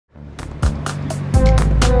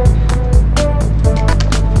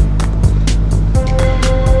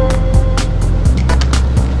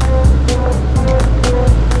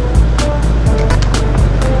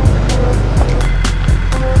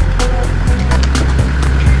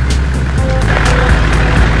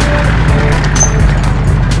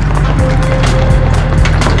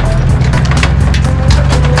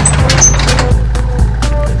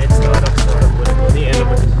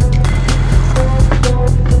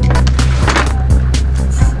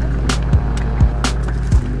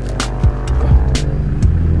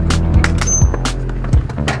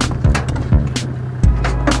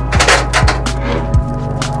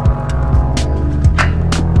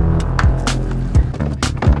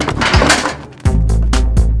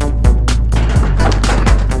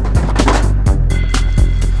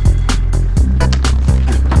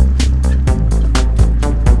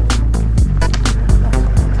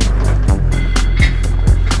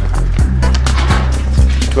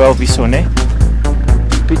P12 hierso, né?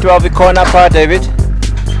 P12 die corner part, David.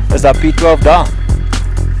 Is dat P12 daar?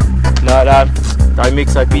 Nou, daai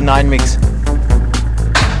mix, daai P9 mix.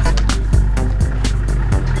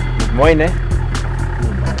 Mooi, né?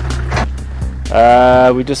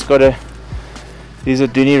 We just got these are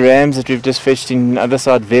Dooney rams that we've just fetched in the other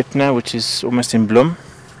side Wepner, which is almost in bloom.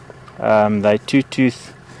 They're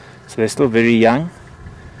two-tooth, so they're still very young,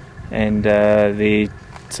 and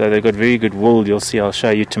so they've got very good wool. You'll see, I'll show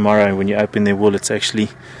you tomorrow when you open their wool. It's actually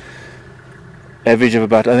average of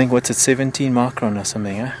about, I think, what's it, 17 micron or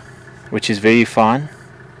something, which is very fine.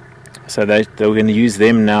 So they're going to use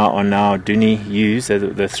them now on our Dooney ewes,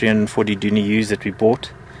 the 340 Dooney ewes that we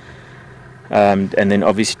bought, and then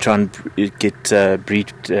obviously try and get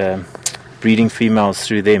breeding females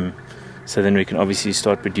through them. So then we can obviously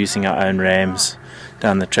start producing our own rams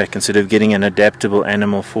down the track instead of getting an adaptable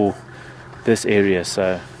animal for this area.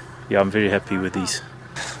 So yeah, I'm very happy with these.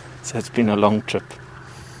 So it's been a long trip,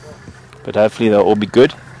 but hopefully they'll all be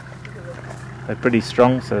good. They're pretty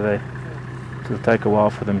strong, so it'll take a while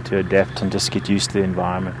for them to adapt and just get used to the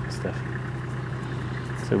environment and stuff.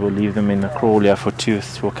 So we'll leave them in the kraal here for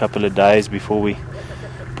a couple of days before we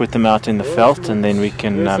put them out in the veld, and then we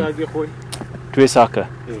can 2 sakke,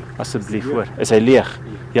 asseblief hoor. Is hy leeg?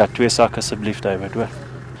 Ja, 2 sakke asseblief, David, hoor.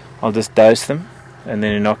 I'll just dose them and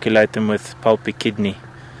then inoculate them with pulpy kidney,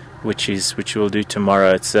 which we'll do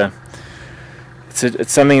tomorrow. It's something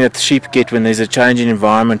that the sheep get when there's a change in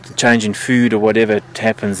environment, change in food or whatever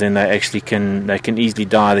happens. Then they actually can easily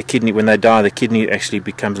die. The kidney, when they die, the kidney actually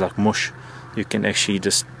becomes like mush. You can actually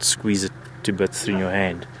just squeeze it to bits through your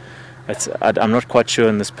hand. I'm not quite sure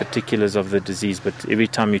in the particulars of the disease, but every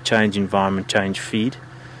time you change environment, change feed,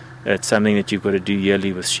 it's something that you've got to do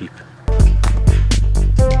yearly with sheep.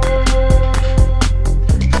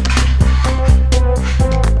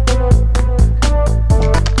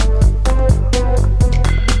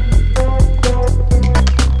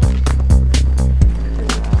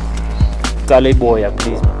 Tale boy,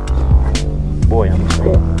 please. Boy, I'm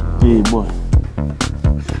saying. Hey, boy.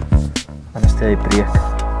 Dan is hy breek.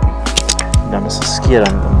 Dan is hy skeer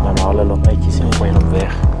en dan haal hulle hom uitjies en gooi hom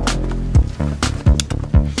weg.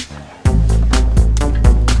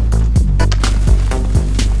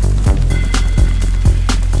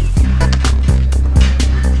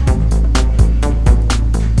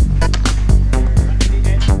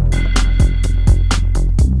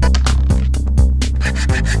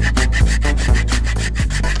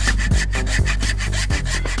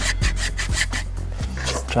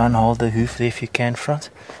 Try and hold the hoof there if you can, front.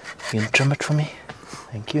 You can trim it for me.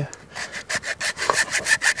 Thank you.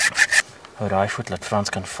 Hou daai voet laat Frans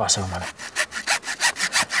kan vashou, man.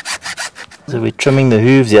 So we're trimming the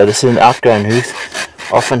hooves. Yeah, this is an outgrown hoof.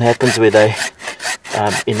 Often happens where they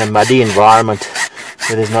in a muddy environment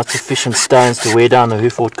where there's not sufficient stones to wear down the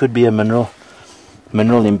hoof, or it could be a mineral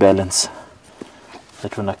imbalance.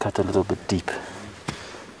 That one I cut a little bit deep,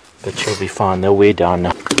 but she'll be fine. They'll wear down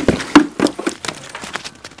now.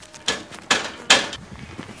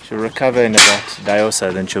 She'll recover in about a day or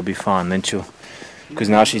so, then she'll be fine. Then because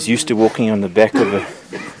now she's used to walking on the back of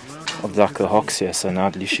like the hocks here, so now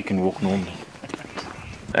at least she can walk normally.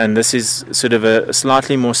 And this is sort of a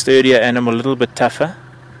slightly more sturdier animal, a little bit tougher,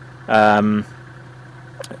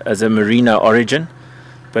 as a merino origin,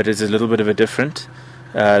 but it's a little bit of a different.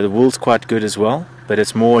 The wool's quite good as well, but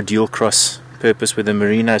it's more dual cross purpose, where the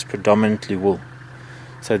merino is predominantly wool.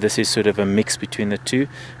 So this is sort of a mix between the two.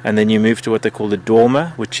 And then you move to what they call the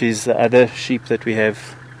dormer, which is the other sheep that we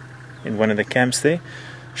have in one of the camps there.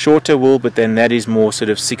 Shorter wool, but then that is more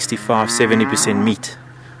sort of 65-70% meat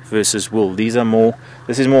versus wool. This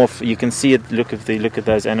is more, you can see it, if they look at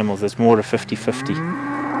those animals, it's more a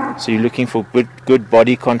 50-50. So you're looking for good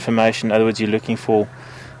body conformation. In other words, you're looking for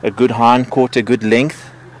a good hind quarter, good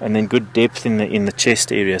length, and then good depth in the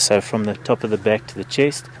chest area. So from the top of the back to the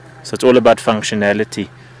chest. So it's all about functionality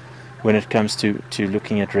when it comes to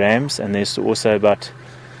looking at rams, and there's also about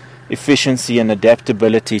efficiency and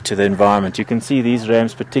adaptability to the environment. You can see these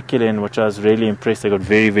rams particularly, in which I was really impressed, they got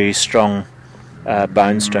very, very strong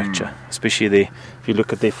bone structure, especially if you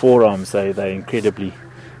look at their forearms, they're incredibly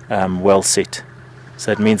well set.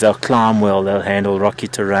 So it means they'll climb well, they'll handle rocky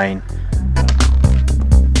terrain,